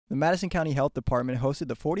The Madison County Health Department hosted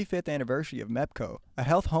the 45th anniversary of Mepco, a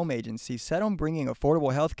health home agency set on bringing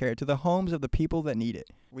affordable health care to the homes of the people that need it.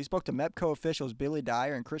 We spoke to Mepco officials Billy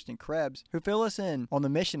Dyer and Kristen Krebs, who fill us in on the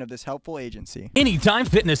mission of this helpful agency. Anytime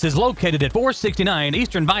Fitness is located at 469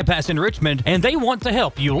 Eastern Bypass in Richmond, and they want to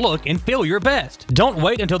help you look and feel your best. Don't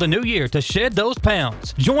wait until the new year to shed those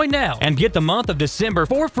pounds. Join now and get the month of December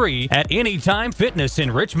for free at Anytime Fitness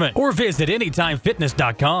in Richmond, or visit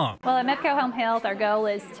anytimefitness.com. Well, at Mepco Home Health, our goal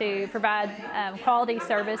is to provide quality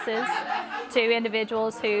services to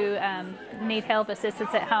individuals who need help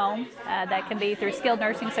assistance at home. That can be through skilled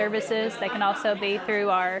nursing services. They can also be through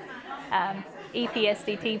our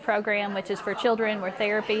EPSDT program, which is for children, where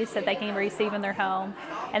therapies that they can receive in their home.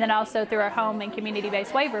 And then also through our home and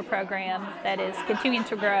community-based waiver program that is continuing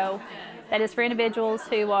to grow. That is for individuals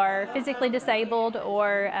who are physically disabled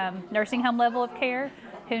or nursing home level of care,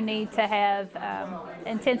 who need to have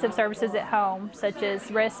intensive services at home, such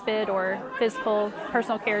as respite or physical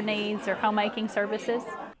personal care needs or homemaking services.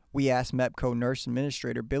 We asked Mepco Nurse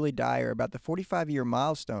Administrator Billy Dyer about the 45-year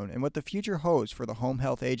milestone and what the future holds for the home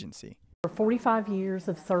health agency. 45 years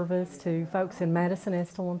of service to folks in Madison,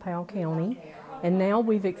 Estill, and Powell County, and now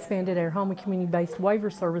we've expanded our home and community-based waiver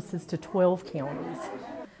services to 12 counties.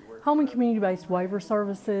 Home and community-based waiver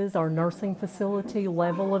services are nursing facility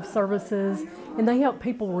level of services, and they help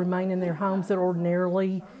people remain in their homes that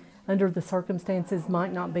ordinarily, under the circumstances,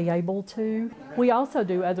 might not be able to. We also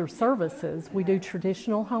do other services. We do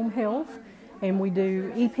traditional home health, and we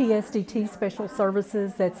do EPSDT special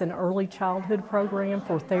services. That's an early childhood program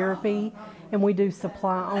for therapy, and we do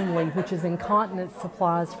supply only, which is incontinence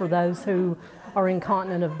supplies for those who are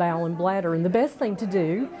incontinent of bowel and bladder. And the best thing to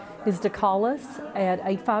do is to call us at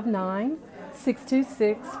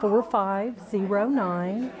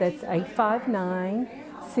 859-626-4509. That's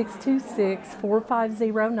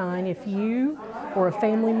 859-626-4509. If you or a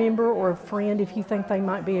family member or a friend, if you think they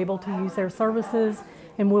might be able to use their services,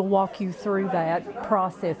 and we'll walk you through that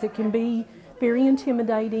process. It can be very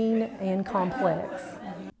intimidating and complex.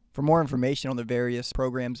 For more information on the various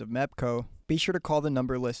programs of Mepco, be sure to call the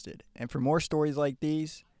number listed. And for more stories like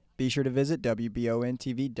these, be sure to visit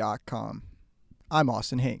WBONTV.com. I'm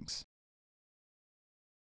Austin Hings.